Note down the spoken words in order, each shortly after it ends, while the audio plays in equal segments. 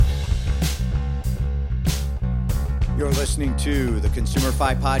You're listening to the Consumer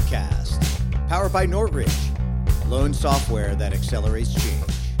Fi Podcast, powered by Nortridge, loan software that accelerates change.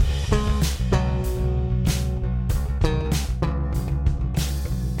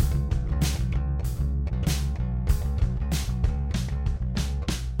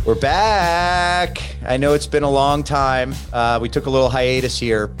 We're back. I know it's been a long time. We took a little hiatus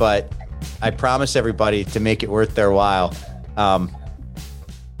here, but I promise everybody to make it worth their while.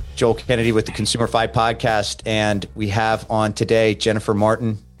 Joel Kennedy with the Consumer Fi Podcast, and we have on today Jennifer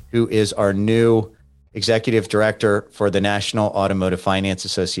Martin, who is our new Executive Director for the National Automotive Finance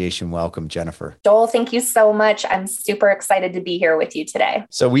Association. Welcome, Jennifer. Joel, thank you so much. I'm super excited to be here with you today.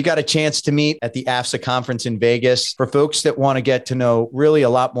 So we got a chance to meet at the AFSA conference in Vegas. For folks that want to get to know really a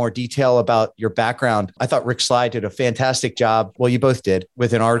lot more detail about your background, I thought Rick Sly did a fantastic job. Well, you both did,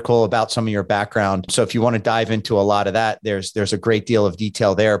 with an article about some of your background. So if you want to dive into a lot of that, there's a great deal of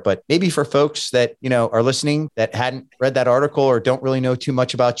detail there. But maybe for folks that, are listening that hadn't read that article or don't really know too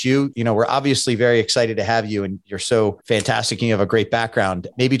much about you, we're obviously very excited to have you, and you're so fantastic and you have a great background.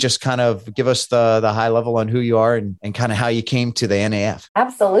 Maybe just kind of give us the high level on who you are and kind of how you came to the NAF.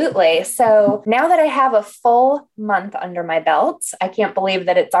 Absolutely. So now that I have a full month under my belt, I can't believe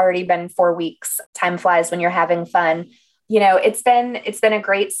that it's already been 4 weeks. Time flies when you're having fun. It's been a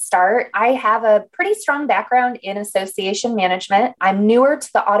great start. I have a pretty strong background in association management. I'm newer to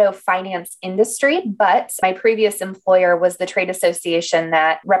the auto finance industry, but my previous employer was the trade association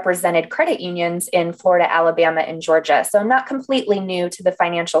that represented credit unions in Florida, Alabama, and Georgia. So I'm not completely new to the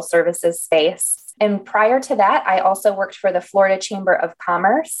financial services space. And prior to that, I also worked for the Florida Chamber of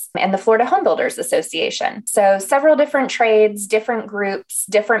Commerce and the Florida Home Builders Association. So several different trades, different groups,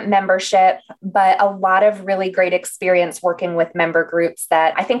 different membership, but a lot of really great experience working with member groups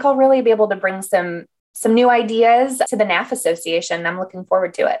that I think I'll really be able to bring some new ideas to the NAF Association. I'm looking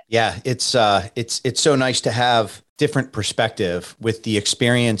forward to it. Yeah, it's so nice to have different perspective with the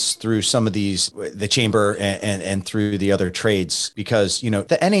experience through some of these, the chamber and through the other trades, because,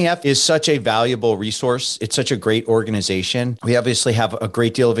 the NAF is such a valuable resource. It's such a great organization. We obviously have a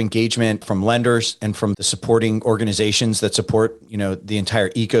great deal of engagement from lenders and from the supporting organizations that support, the entire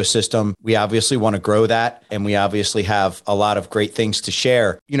ecosystem. We obviously want to grow that. And we obviously have a lot of great things to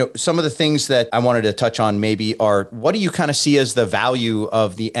share. Some of the things that I wanted to touch on maybe are, what do you kind of see as the value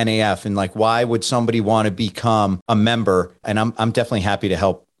of the NAF, and why would somebody want to become a member? And I'm definitely happy to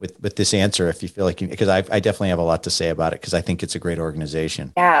help with this answer if you feel like because I definitely have a lot to say about it, because I think it's a great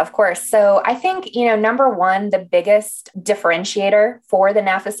organization. Yeah, of course. So I think, number one, the biggest differentiator for the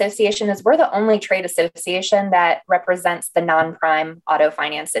NAF Association is we're the only trade association that represents the non-prime auto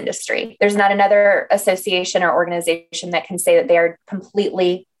finance industry. There's not another association or organization that can say that they are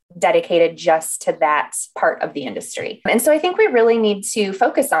completely dedicated just to that part of the industry. And so I think we really need to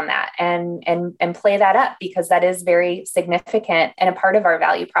focus on that and play that up, because that is very significant and a part of our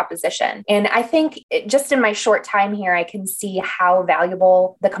value proposition. And I think just in my short time here, I can see how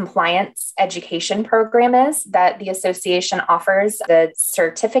valuable the compliance education program is that the association offers. The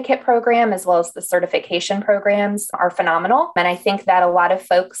certificate program as well as the certification programs are phenomenal. And I think that a lot of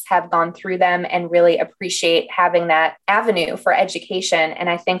folks have gone through them and really appreciate having that avenue for education. And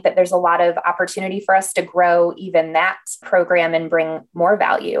I think that there's a lot of opportunity for us to grow even that program and bring more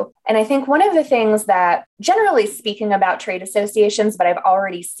value. And I think one of the things that, generally speaking about trade associations, but I've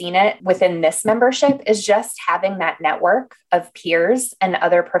already seen it within this membership, is just having that network of peers and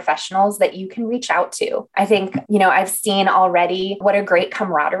other professionals that you can reach out to. I think, I've seen already what a great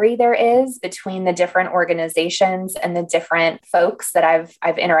camaraderie there is between the different organizations and the different folks that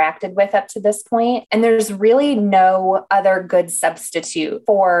I've interacted with up to this point. And there's really no other good substitute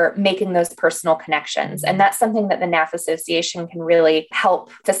for making those personal connections. And that's something that the NAF Association can really help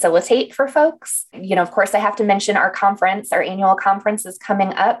facilitate for folks. Of course, I have to mention our conference. Our annual conference is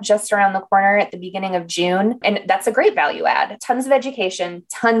coming up just around the corner at the beginning of June. And that's a great value add. Tons of education,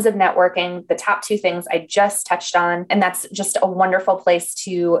 tons of networking, the top two things I just touched on. And that's just a wonderful place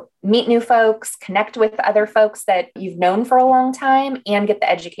to meet new folks, connect with other folks that you've known for a long time, and get the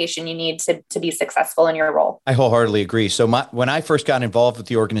education you need to be successful in your role. I wholeheartily agree. So when I first got involved with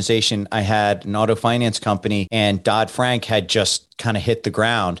the organization, I had an auto finance company, and Dodd-Frank had just kind of hit the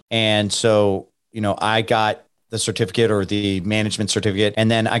ground. And so, I got the certificate or the management certificate. And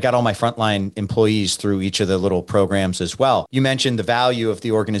then I got all my frontline employees through each of the little programs as well. You mentioned the value of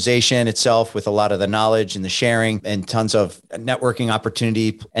the organization itself with a lot of the knowledge and the sharing and tons of networking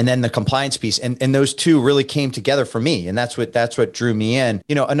opportunity. And then the compliance piece. And those two really came together for me. And that's what drew me in.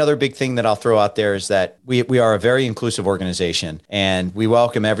 Another big thing that I'll throw out there is that we are a very inclusive organization, and we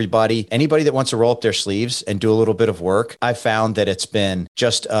welcome everybody, anybody that wants to roll up their sleeves and do a little bit of work. I've found that it's been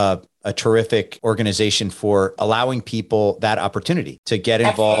just a terrific organization for allowing people that opportunity to get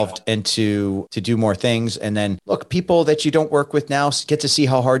involved and to do more things. And then look, people that you don't work with now get to see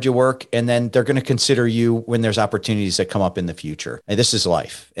how hard you work. And then they're going to consider you when there's opportunities that come up in the future. And this is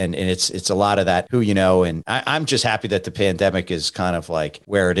life. And it's a lot of that, who you know. And I'm just happy that the pandemic is kind of like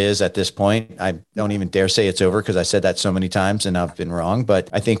where it is at this point. I don't even dare say it's over because I said that so many times and I've been wrong. But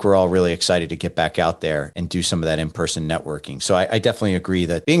I think we're all really excited to get back out there and do some of that in-person networking. So I definitely agree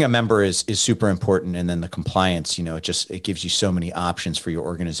that being a member is super important. And then the compliance, it gives you so many options for your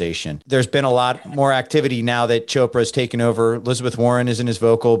organization. There's been a lot more activity now that Chopra has taken over. Elizabeth Warren isn't as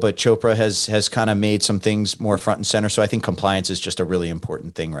vocal, but Chopra has kind of made some things more front and center. So I think compliance is just a really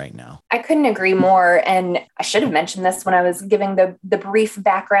important thing right now. I couldn't agree more. And I should have mentioned this when I was giving the brief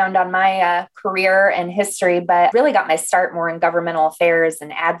background on my career and history, but really got my start more in governmental affairs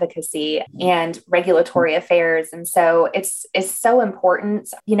and advocacy and regulatory affairs. And so it's so important,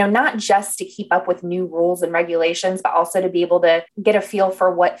 not just to keep up with new rules and regulations, but also to be able to get a feel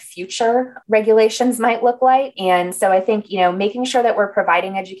for what future regulations might look like. And so I think, making sure that we're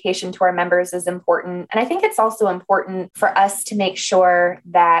providing education to our members is important. And I think it's also important for us to make sure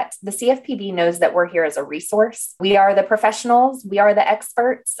that the CFPB knows that we're here as a resource. We are the professionals. We are the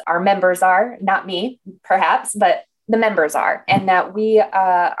experts. Our members are, not me, perhaps, but the members are, and that we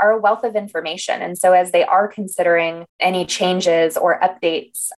are a wealth of information. And so as they are considering any changes or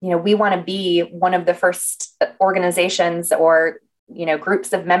updates, we want to be one of the first organizations or,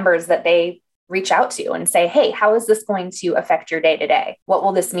 groups of members that they reach out to and say, hey, how is this going to affect your day-to-day? What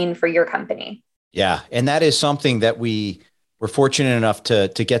will this mean for your company? Yeah. And that is something that we're fortunate enough to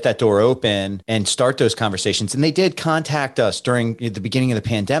get that door open and start those conversations. And they did contact us during the beginning of the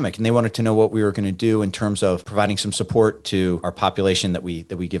pandemic, and they wanted to know what we were going to do in terms of providing some support to our population that we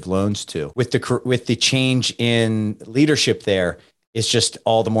give loans to. With the change in leadership there, it's just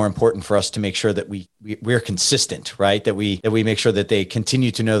all the more important for us to make sure that we're consistent, right? That we make sure that they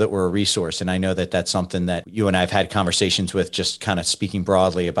continue to know that we're a resource. And I know that that's something that you and I have had conversations with, just kind of speaking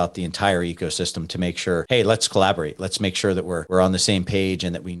broadly about the entire ecosystem, to make sure, hey, let's collaborate. Let's make sure that we're on the same page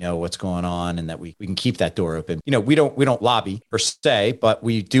and that we know what's going on and that we can keep that door open. We don't lobby per se, but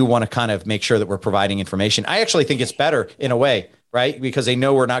we do want to kind of make sure that we're providing information. I actually think it's better in a way, right? Because they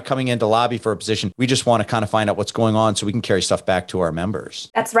know we're not coming in to lobby for a position. We just want to kind of find out what's going on so we can carry stuff back to our members.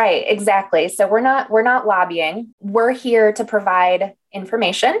 That's right. Exactly. So we're not lobbying. We're here to provide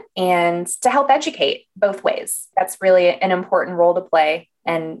information and to help educate both ways. That's really an important role to play.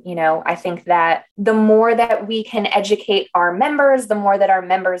 And, I think that the more that we can educate our members, the more that our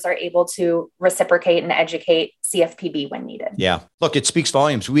members are able to reciprocate and educate CFPB when needed. Yeah. Look, it speaks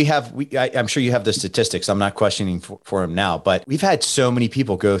volumes. I'm sure you have the statistics. I'm not questioning for them now, but we've had so many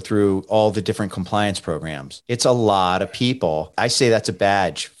people go through all the different compliance programs. It's a lot of people. I say that's a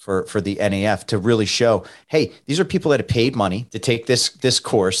badge for the NAF to really show, hey, these are people that have paid money to take this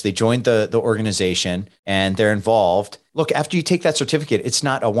course. They joined the organization and they're involved. Look, after you take that certificate, it's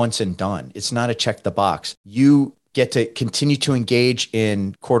not a once and done. It's not a check the box. You get to continue to engage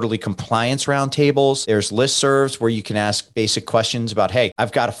in quarterly compliance roundtables. There's listservs where you can ask basic questions about, hey,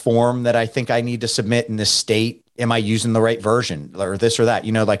 I've got a form that I think I need to submit in this state. Am I using the right version or this or that?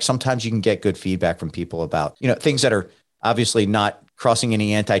 Like sometimes you can get good feedback from people about, things that are obviously not crossing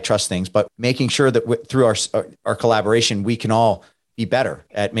any antitrust things, but making sure that through our collaboration, we can all be better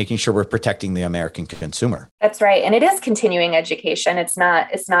at making sure we're protecting the American consumer. That's right. And it is continuing education. It's not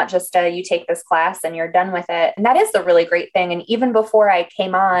just you take this class and you're done with it. And that is the really great thing. And even before I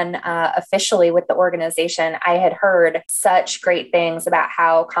came on officially with the organization, I had heard such great things about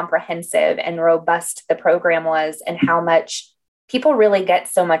how comprehensive and robust the program was and how much people really get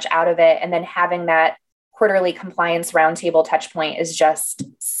so much out of it. And then having that quarterly compliance roundtable touch point is just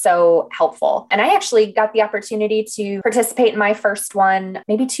so helpful. And I actually got the opportunity to participate in my first one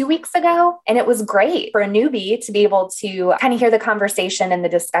maybe 2 weeks ago. And it was great for a newbie to be able to kind of hear the conversation and the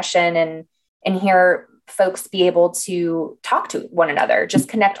discussion and hear folks be able to talk to one another, just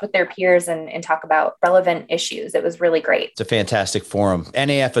connect with their peers and talk about relevant issues. It was really great. It's a fantastic forum.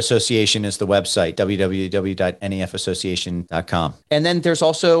 NAF Association is the website, www.nafassociation.com. And then there's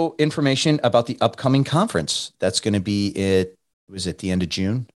also information about the upcoming conference. That's going to be at the end of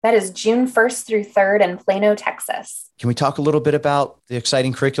June? That is June 1st through 3rd in Plano, Texas. Can we talk a little bit about the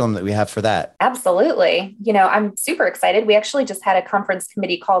exciting curriculum that we have for that? Absolutely. I'm super excited. We actually just had a conference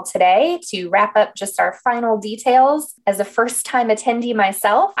committee call today to wrap up just our final details. As a first-time attendee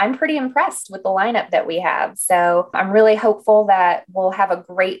myself, I'm pretty impressed with the lineup that we have. So I'm really hopeful that we'll have a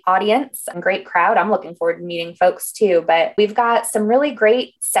great audience and great crowd. I'm looking forward to meeting folks too, but we've got some really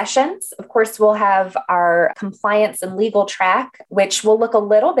great sessions. Of course, we'll have our compliance and legal track, which will look a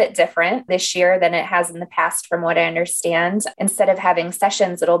little little bit different this year than it has in the past, from what I understand. Instead of having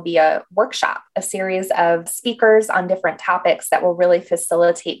sessions, it'll be a workshop, a series of speakers on different topics that will really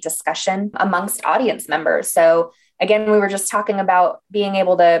facilitate discussion amongst audience members. So again, we were just talking about being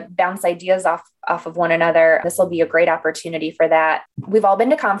able to bounce ideas off of one another. This will be a great opportunity for that. We've all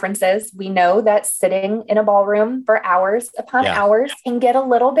been to conferences. We know that sitting in a ballroom for hours upon hours can get a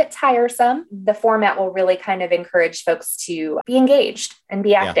little bit tiresome. The format will really kind of encourage folks to be engaged and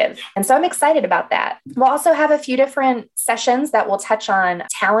be active. And so I'm excited about that. We'll also have a few different sessions that will touch on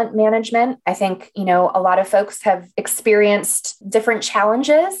talent management. I think, a lot of folks have experienced different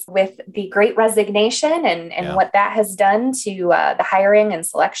challenges with the Great Resignation and what that has done to the hiring and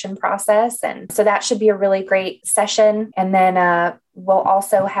selection process. And so that should be a really great session. And then we'll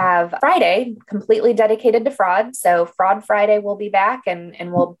also have Friday completely dedicated to fraud. So Fraud Friday will be back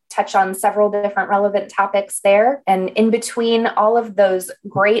and we'll touch on several different relevant topics there. And in between all of those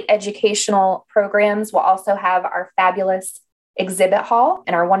great educational programs, we'll also have our fabulous exhibit hall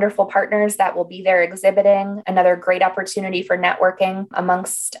and our wonderful partners that will be there exhibiting. Another great opportunity for networking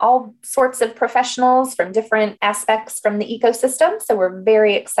amongst all sorts of professionals from different aspects from the ecosystem. So we're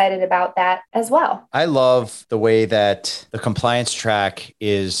very excited about that as well. I love the way that the compliance track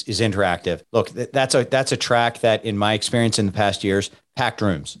is interactive. Look, that's a track that, in my experience in the past years, packed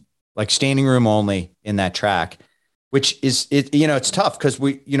rooms, like standing room only in that track, which is it's tough because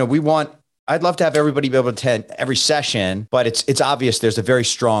I'd love to have everybody be able to attend every session, but it's obvious there's a very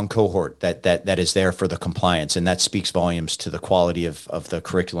strong cohort that is there for the compliance, and that speaks volumes to the quality of the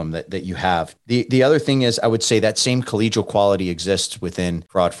curriculum that you have. The other thing is, I would say that same collegial quality exists within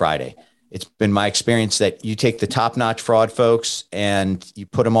Fraud Friday. It's been my experience that you take the top-notch fraud folks and you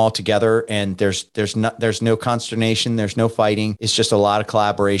put them all together, and there's no consternation, there's no fighting. It's just a lot of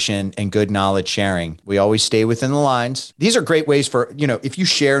collaboration and good knowledge sharing. We always stay within the lines. These are great ways for, if you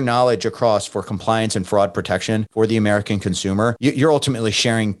share knowledge across for compliance and fraud protection for the American consumer, you're ultimately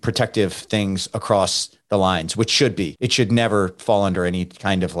sharing protective things across the lines, which it should never fall under any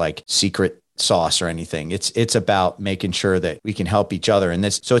kind of like secret sauce or anything. It's about making sure that we can help each other in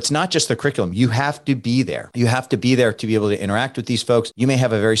this. So it's not just the curriculum. You have to be there. You have to be there to be able to interact with these folks. You may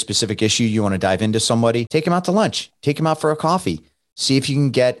have a very specific issue. You want to dive into somebody, take them out to lunch, take them out for a coffee, see if you can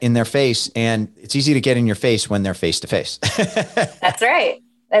get in their face. And it's easy to get in your face when they're face to face. That's right.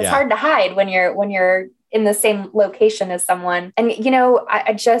 That's hard to hide when you're in the same location as someone. And,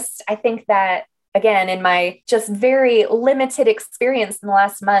 I think that, again, in my just very limited experience in the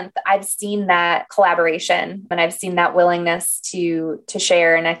last month, I've seen that collaboration and I've seen that willingness to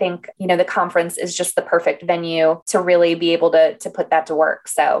share. And I think, the conference is just the perfect venue to really be able to put that to work.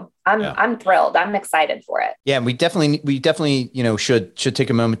 So I'm thrilled. I'm excited for it. Yeah. And we definitely, should take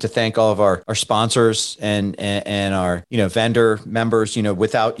a moment to thank all of our sponsors and our, vendor members.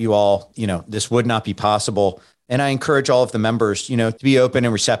 Without you all, this would not be possible. And I encourage all of the members, to be open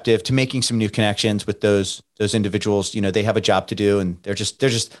and receptive to making some new connections with those individuals. They have a job to do, and they're just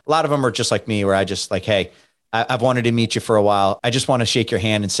a lot of them are just like me, where I just like, hey, I've wanted to meet you for a while. I just want to shake your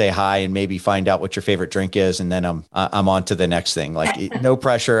hand and say hi and maybe find out what your favorite drink is. And then I'm on to the next thing. Like no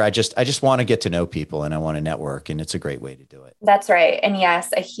pressure. I just want to get to know people and I want to network, and it's a great way to do it. That's right. And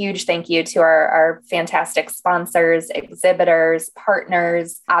yes, a huge thank you to our fantastic sponsors, exhibitors,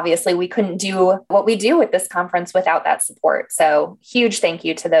 partners. Obviously, we couldn't do what we do with this conference without that support. So huge thank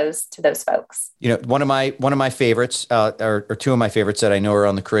you to those folks. One of my favorites, or two of my favorites that I know are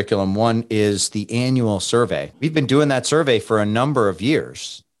on the curriculum. One is the annual survey. We've been doing that survey for a number of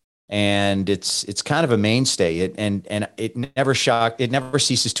years, and it's kind of a mainstay. And it never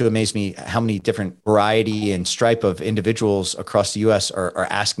ceases to amaze me how many different variety and stripe of individuals across the U.S. are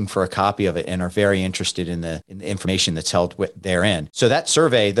asking for a copy of it and are very interested in the information that's held therein. So that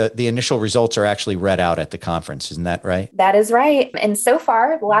survey, the initial results are actually read out at the conference. Isn't that right? That is right. And so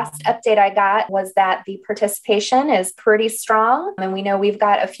far, the last update I got was that the participation is pretty strong. And we know we've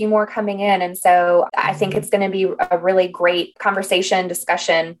got a few more coming in. And so I think it's going to be a really great conversation,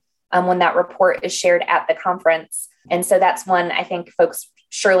 discussion when that report is shared at the conference. And so that's one I think folks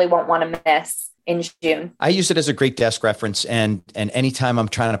surely won't want to miss in June. I use it as a great desk reference. And anytime I'm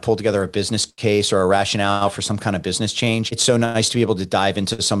trying to pull together a business case or a rationale for some kind of business change, it's so nice to be able to dive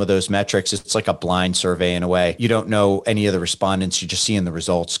into some of those metrics. It's like a blind survey in a way. You don't know any of the respondents. You're just seeing the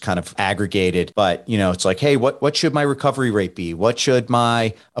results kind of aggregated. But, it's like, hey, what should my recovery rate be? What should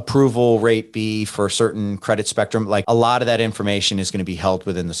my approval rate be for a certain credit spectrum? Like a lot of that information is going to be held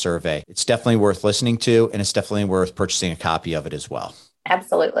within the survey. It's definitely worth listening to, and it's definitely worth purchasing a copy of it as well.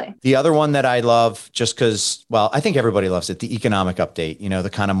 Absolutely. The other one that I love, just because, well, I think everybody loves it, the economic update, the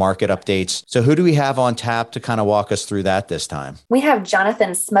kind of market updates. So who do we have on tap to kind of walk us through that this time? We have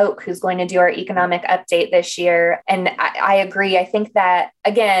Jonathan Smoke, who's going to do our economic update this year. And I agree. I think that,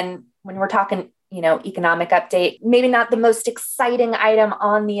 again, when we're talking economic update, maybe not the most exciting item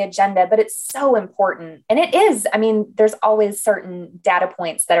on the agenda, but it's so important. And it is. I mean, there's always certain data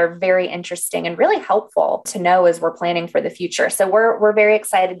points that are very interesting and really helpful to know as we're planning for the future. So we're very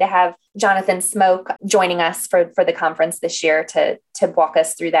excited to have Jonathan Smoke joining us for the conference this year to walk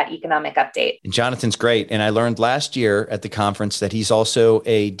us through that economic update. And Jonathan's great. And I learned last year at the conference that he's also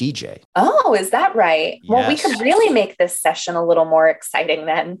a DJ. Oh, is that right? Yes. Well, we could really make this session a little more exciting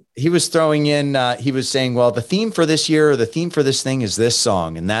then. He was throwing in, he was saying, well, the theme for this year or the theme for this thing is this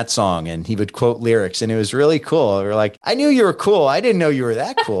song and that song. And he would quote lyrics and it was really cool. We were like, I knew you were cool. I didn't know you were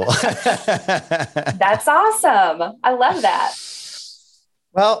that cool. That's awesome. I love that.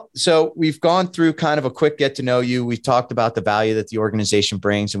 Well, so we've gone through kind of a quick get to know you. We've talked about the value that the organization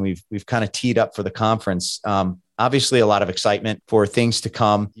brings, and we've kind of teed up for the conference. Obviously, a lot of excitement for things to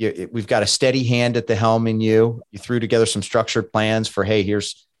come. We've got a steady hand at the helm in you. You threw together some structured plans for, hey,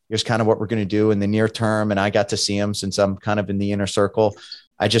 here's kind of what we're going to do in the near term. And I got to see them since I'm kind of in the inner circle.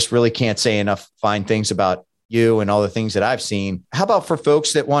 I just really can't say enough fine things about you and all the things that I've seen. How about for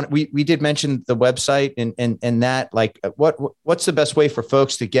folks that want, we did mention the website and that, like, what's the best way for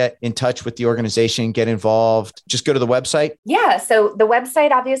folks to get in touch with the organization, get involved? Just go to the website? Yeah. So the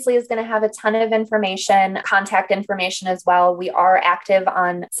website obviously is going to have a ton of information, contact information as well. We are active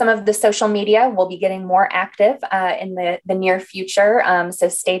on some of the social media. We'll be getting more active in the near future. So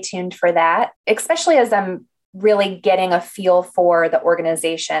stay tuned for that, especially as I'm really getting a feel for the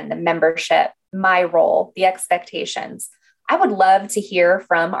organization, the membership, my role, the expectations. I would love to hear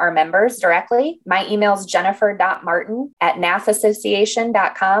from our members directly. My email is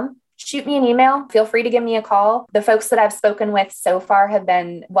jennifer.martin@nafassociation.com. Shoot me an email. Feel free to give me a call. The folks that I've spoken with so far have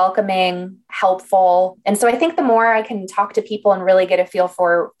been welcoming, helpful. And so I think the more I can talk to people and really get a feel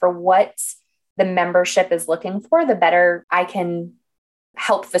for what the membership is looking for, the better I can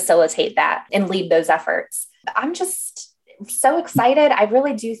help facilitate that and lead those efforts. I'm just so excited. I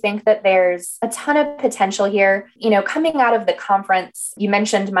really do think that there's a ton of potential here. Coming out of the conference, you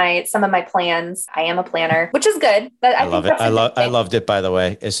mentioned some of my plans. I am a planner, which is good. But I love it. I loved it, by the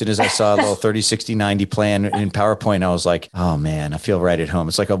way. As soon as I saw a little 30, 60, 90 plan in PowerPoint, I was like, oh man, I feel right at home.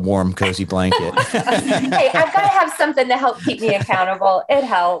 It's like a warm, cozy blanket. Hey, I've got to have something to help keep me accountable. It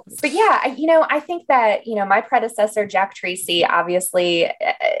helps. But yeah, I think that, my predecessor, Jack Tracy, obviously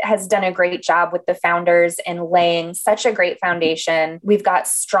has done a great job with the founders in laying such a great foundation. We've got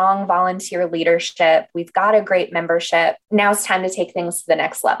strong volunteer leadership. We've got a great membership. Now it's time to take things to the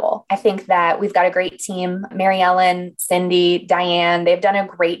next level. I think that we've got a great team. Mary Ellen, Cindy, Diane, they've done a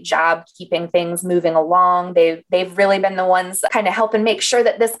great job keeping things moving along. They've really been the ones kind of helping make sure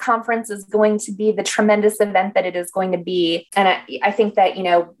that this conference is going to be the tremendous event that it is going to be. And I think that,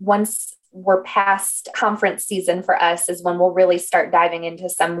 once we're past conference season for us is when we'll really start diving into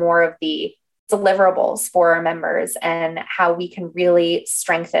some more of the deliverables for our members and how we can really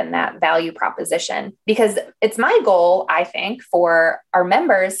strengthen that value proposition. Because it's my goal, I think, for our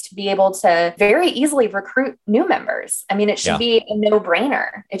members to be able to very easily recruit new members. I mean, it should be a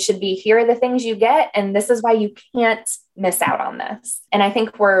no-brainer. It should be, here are the things you get, and this is why you can't miss out on this. And I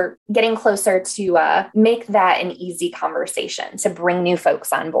think we're getting closer to make that an easy conversation to bring new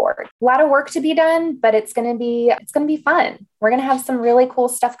folks on board. A lot of work to be done, but it's going to be fun. We're going to have some really cool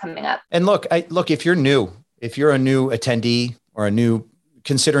stuff coming up. And look, if you're a new attendee or a new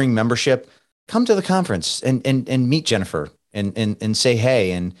considering membership, come to the conference and meet Jennifer and say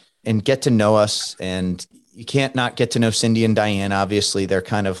hey and get to know us. And you can't not get to know Cindy and Diane. Obviously, they're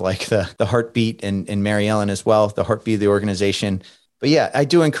kind of like the heartbeat, and Mary Ellen as well, the heartbeat of the organization. But yeah, I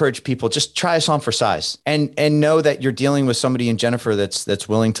do encourage people, just try us on for size and know that you're dealing with somebody in Jennifer that's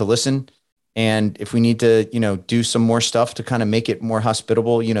willing to listen. And if we need to, do some more stuff to kind of make it more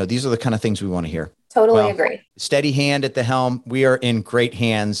hospitable, these are the kind of things we want to hear. Totally agree. Steady hand at the helm. We are in great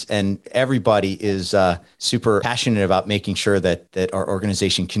hands, and everybody is super passionate about making sure that our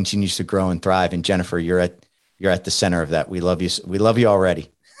organization continues to grow and thrive. And Jennifer, you're at the center of that. We love you. We love you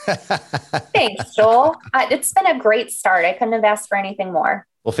already. Thanks, Joel. It's been a great start. I couldn't have asked for anything more.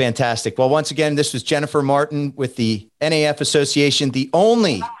 Well, fantastic. Well, once again, this was Jennifer Martin with the NAF Association, the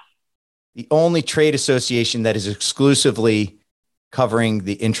only trade association that is exclusively covering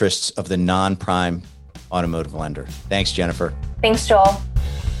the interests of the non-prime automotive lender. Thanks, Jennifer. Thanks, Joel.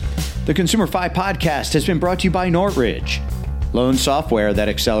 The Consumer 5 podcast has been brought to you by Nortridge, loan software that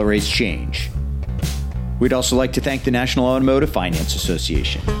accelerates change. We'd also like to thank the National Automotive Finance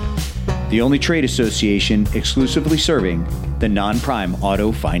Association, the only trade association exclusively serving the non-prime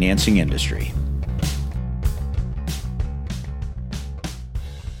auto financing industry.